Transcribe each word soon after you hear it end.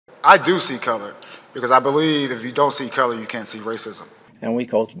I do see color because I believe if you don't see color, you can't see racism. And we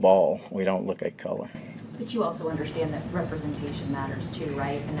coach ball. We don't look at color. But you also understand that representation matters too,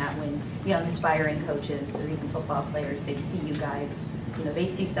 right? And that when young aspiring coaches or even football players, they see you guys, they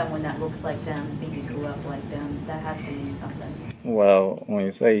see someone that looks like them, maybe grew up like them, that has to mean something. Well, when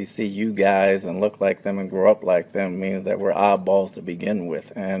you say you see you guys and look like them and grow up like them, means that we're oddballs to begin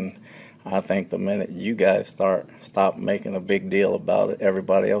with. And I think the minute you guys stop making a big deal about it,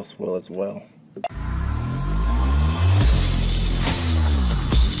 everybody else will as well.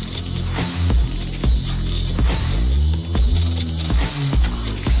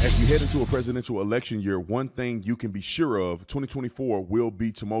 As we head into a presidential election year, one thing you can be sure of, 2024 will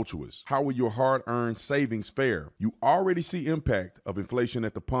be tumultuous. How will your hard-earned savings fare? You already see impact of inflation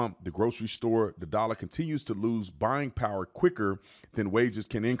at the pump, the grocery store. The dollar continues to lose buying power quicker than wages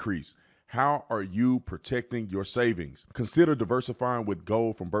can increase. How are you protecting your savings? Consider diversifying with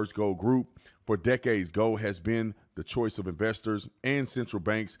gold from Birch Gold Group. For decades, gold has been the choice of investors and central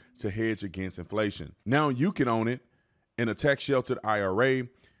banks to hedge against inflation. Now you can own it in a tax-sheltered IRA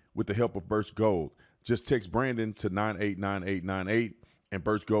with the help of Birch Gold. Just text Brandon to 989898 and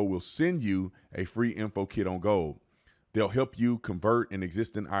Birch Gold will send you a free info kit on gold. They'll help you convert an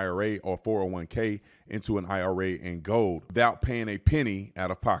existing IRA or 401k into an IRA in gold without paying a penny out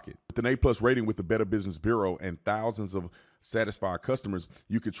of pocket. With an A+ rating with the Better Business Bureau and thousands of satisfied customers,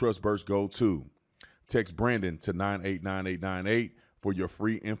 you can trust Birch Gold too. Text Brandon to 989898 for your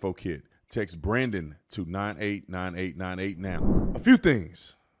free info kit. Text Brandon to 989898 now. A few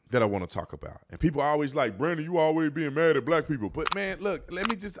things that I want to talk about. And people are always like, Brandon, you always being mad at black people. But man, look, I'm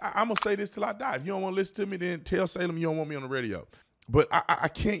going to say this till I die. If you don't want to listen to me, then tell Salem you don't want me on the radio. But I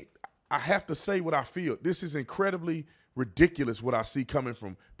can't, I have to say what I feel. This is incredibly ridiculous what I see coming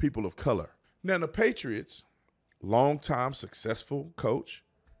from people of color. Now, the Patriots, longtime successful coach,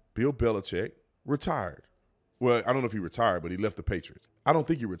 Bill Belichick, retired. Well, I don't know if he retired, but he left the Patriots. I don't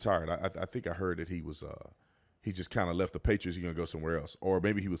think he retired. I think I heard that he was he just kind of left the Patriots. He's going to go somewhere else. Or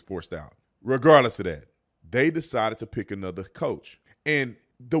maybe he was forced out. Regardless of that, they decided to pick another coach. And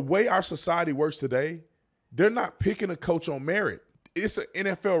the way our society works today, they're not picking a coach on merit. It's an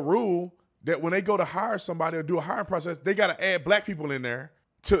NFL rule that when they go to hire somebody or do a hiring process, they got to add black people in there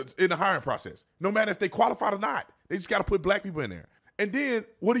in the hiring process. No matter if they qualified or not. They just got to put black people in there. And then,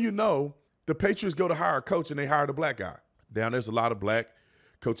 what do you know? The Patriots go to hire a coach and they hire the black guy. Now, there's a lot of black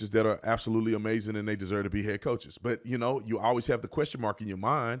coaches that are absolutely amazing and they deserve to be head coaches. But, you always have the question mark in your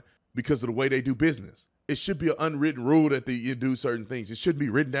mind because of the way they do business. It should be an unwritten rule that you do certain things. It shouldn't be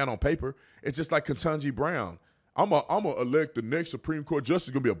written down on paper. It's just like Ketanji Brown. I'm gonna elect the next Supreme Court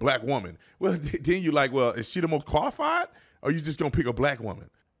justice going to be a black woman. Well, then you're like, well, is she the most qualified? Or are you just going to pick a black woman?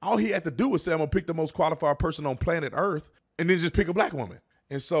 All he had to do was say, I'm going to pick the most qualified person on planet Earth and then just pick a black woman.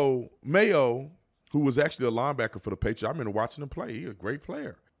 And so Mayo, who was actually a linebacker for the Patriots, I remember watching him play. He's a great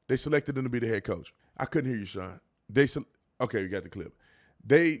player. They selected him to be the head coach. I couldn't hear you, Sean. Okay, you got the clip.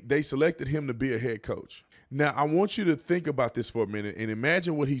 They selected him to be a head coach. Now, I want you to think about this for a minute and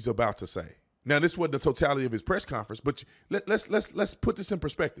imagine what he's about to say. Now, this wasn't the totality of his press conference, but let's put this in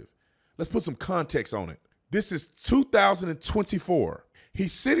perspective. Let's put some context on it. This is 2024.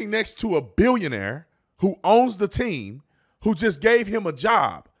 He's sitting next to a billionaire who owns the team, who just gave him a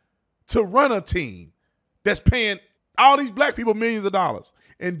job to run a team that's paying all these black people millions of dollars.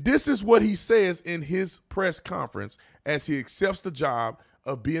 And this is what he says in his press conference as he accepts the job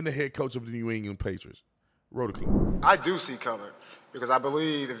of being the head coach of the New England Patriots. Roll the clip. I do see color because I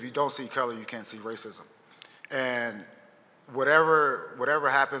believe if you don't see color, you can't see racism. And whatever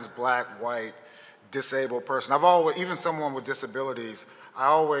happens, black, white, disabled person, I've always, even someone with disabilities, I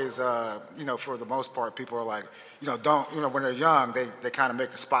always, for the most part, people are like, when they're young, they kind of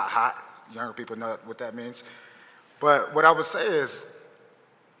make the spot hot. Younger people know what that means. But what I would say is,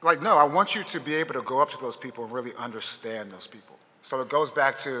 no, I want you to be able to go up to those people and really understand those people. So it goes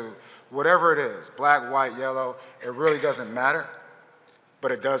back to whatever it is, black, white, yellow, it really doesn't matter,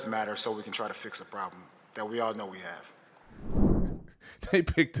 but it does matter so we can try to fix a problem that we all know we have. They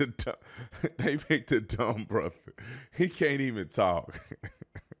picked a dumb brother. He can't even talk.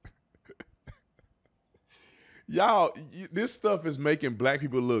 Y'all, this stuff is making black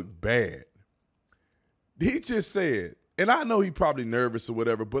people look bad. He just said, and I know he's probably nervous or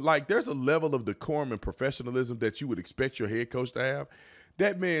whatever, but there's a level of decorum and professionalism that you would expect your head coach to have.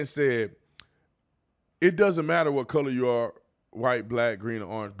 That man said, it doesn't matter what color you are, white, black, green,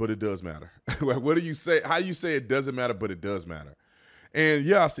 or orange, but it does matter. What do you say? How you say it doesn't matter, but it does matter? And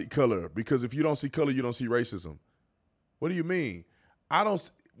yeah, I see color, because if you don't see color, you don't see racism. What do you mean?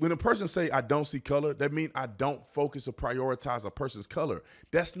 when a person say I don't see color, that means I don't focus or prioritize a person's color.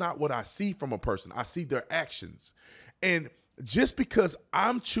 That's not what I see from a person. I see their actions. And just because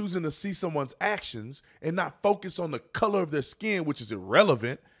I'm choosing to see someone's actions and not focus on the color of their skin, which is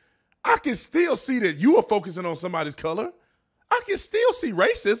irrelevant, I can still see that you are focusing on somebody's color. I can still see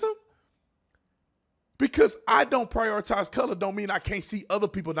racism. Because I don't prioritize color don't mean I can't see other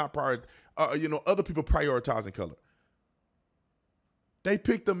people other people prioritizing color. They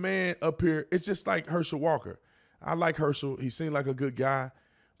picked a man up here. It's just like Herschel Walker. I like Herschel. He seemed like a good guy.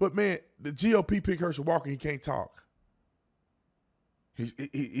 But, man, the GOP picked Herschel Walker. He can't talk.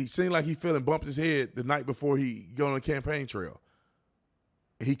 He seemed like he fell and bumped his head the night before he got on the campaign trail.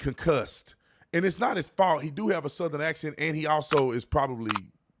 He concussed. And it's not his fault. He do have a southern accent, and he also is probably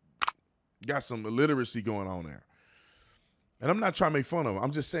got some illiteracy going on there. And I'm not trying to make fun of him.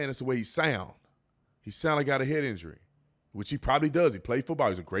 I'm just saying it's the way he sound. He sound like he got a head injury, which he probably does. He played football.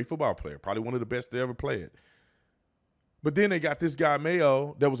 He's a great football player, probably one of the best to ever play it. But then they got this guy,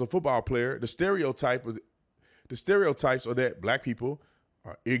 Mayo, that was a football player. The stereotypes are that black people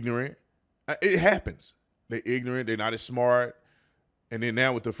are ignorant. It happens. They're ignorant. They're not as smart. And then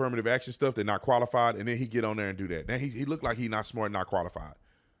now with the affirmative action stuff, they're not qualified. And then he get on there and do that. Now he looked like he's not smart, not qualified.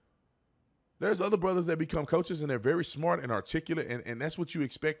 There's other brothers that become coaches, and they're very smart and articulate, and that's what you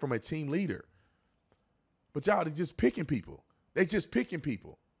expect from a team leader. But y'all, they're just picking people. They just picking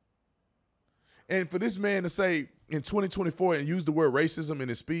people. And for this man to say in 2024 and use the word racism in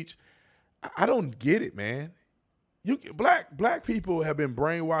his speech, I don't get it, man. Black people have been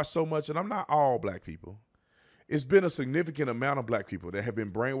brainwashed so much, and I'm not all black people. It's been a significant amount of black people that have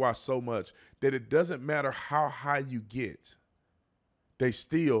been brainwashed so much that it doesn't matter how high you get. They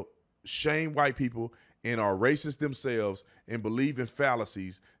still shame white people and are racist themselves and believe in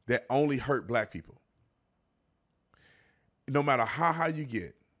fallacies that only hurt black people. No matter how high you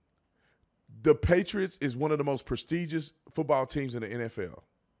get, the Patriots is one of the most prestigious football teams in the NFL.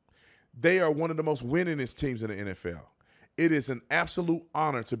 They are one of the most winningest teams in the NFL. It is an absolute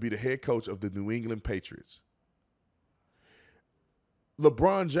honor to be the head coach of the New England Patriots.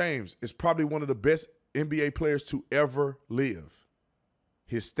 LeBron James is probably one of the best NBA players to ever live.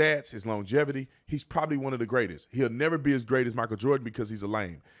 His stats, his longevity, he's probably one of the greatest. He'll never be as great as Michael Jordan because he's a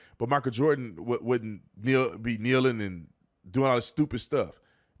lame. But Michael Jordan wouldn't be kneeling and doing all this stupid stuff.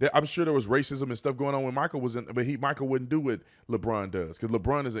 I'm sure there was racism and stuff going on when Michael was in, but Michael wouldn't do what LeBron does because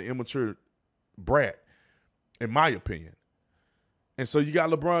LeBron is an immature brat, in my opinion. And so you got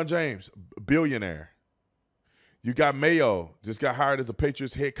LeBron James, billionaire. You got Mayo, just got hired as the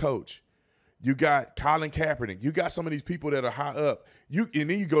Patriots head coach. You got Colin Kaepernick. You got some of these people that are high up. And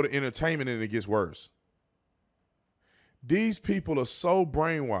then you go to entertainment and it gets worse. These people are so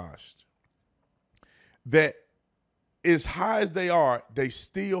brainwashed that as high as they are, they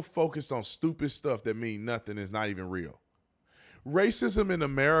still focus on stupid stuff that mean nothing, is not even real. Racism in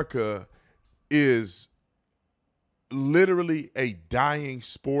America is literally a dying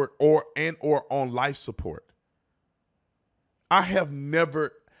sport or on life support. I have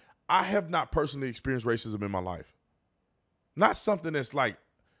not personally experienced racism in my life. Not something that's like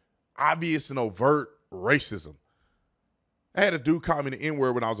obvious and overt racism. I had a dude call me the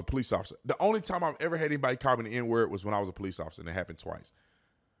N-word when I was a police officer. The only time I've ever had anybody call me the N-word was when I was a police officer, and it happened twice.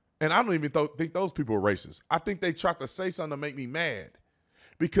 And I don't even think those people are racist. I think they tried to say something to make me mad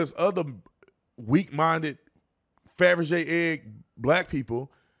because other weak-minded, Fabergé egg black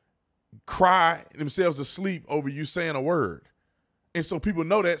people cry themselves to sleep over you saying a word. And so people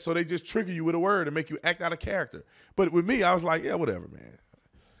know that, so they just trigger you with a word and make you act out of character. But with me, I was like, yeah, whatever, man.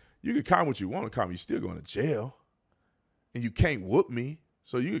 You can call me what you want to call me. You're still going to jail. And you can't whoop me.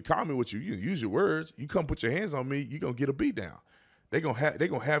 So you can call me what you can use your words. You come put your hands on me, you're going to get a beat down. They're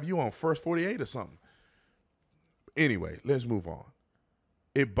gonna have you on first 48 or something. Anyway, let's move on.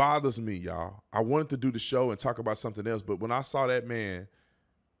 It bothers me, y'all. I wanted to do the show and talk about something else, but when I saw that man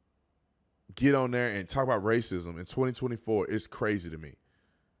get on there and talk about racism in 2024, it's crazy to me.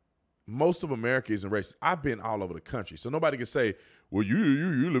 Most of America isn't racist. I've been all over the country, so nobody can say, well,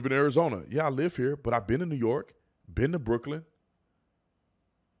 you live in Arizona. Yeah, I live here, but I've been to New York, been to Brooklyn.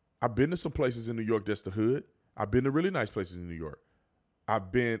 I've been to some places in New York that's the hood. I've been to really nice places in New York.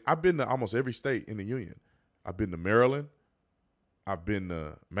 I've been to almost every state in the union. I've been to Maryland. I've been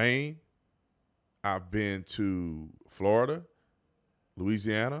to Maine. I've been to Florida,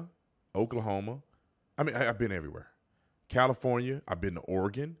 Louisiana, Oklahoma. I mean, I've been everywhere. California. I've been to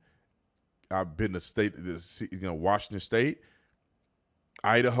Oregon. I've been to Washington State,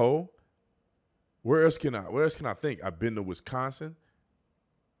 Idaho. Where else can I think? I've been to Wisconsin.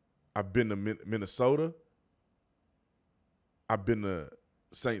 I've been to Minnesota. I've been to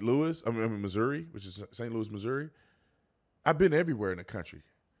St. Louis, Missouri, which is St. Louis, Missouri. I've been everywhere in the country.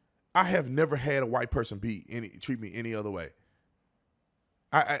 I have never had a white person treat me any other way.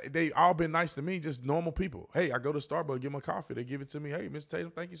 They all been nice to me, just normal people. Hey, I go to Starbucks, give them a coffee. They give it to me. Hey, Mr.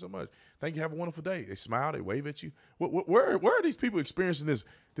 Tatum, thank you so much. Thank you. Have a wonderful day. They smile. They wave at you. Where are these people experiencing this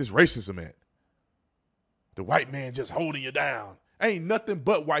racism at? The white man just holding you down. Ain't nothing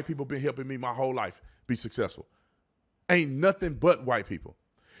but white people been helping me my whole life be successful. Ain't nothing but white people.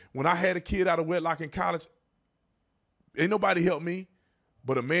 When I had a kid out of wedlock in college, ain't nobody helped me,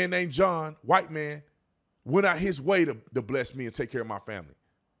 but a man named John, white man, went out his way to bless me and take care of my family.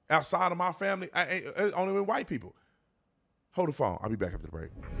 Outside of my family, I ain't only been white people. Hold the phone. I'll be back after the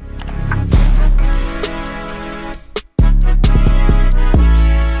break.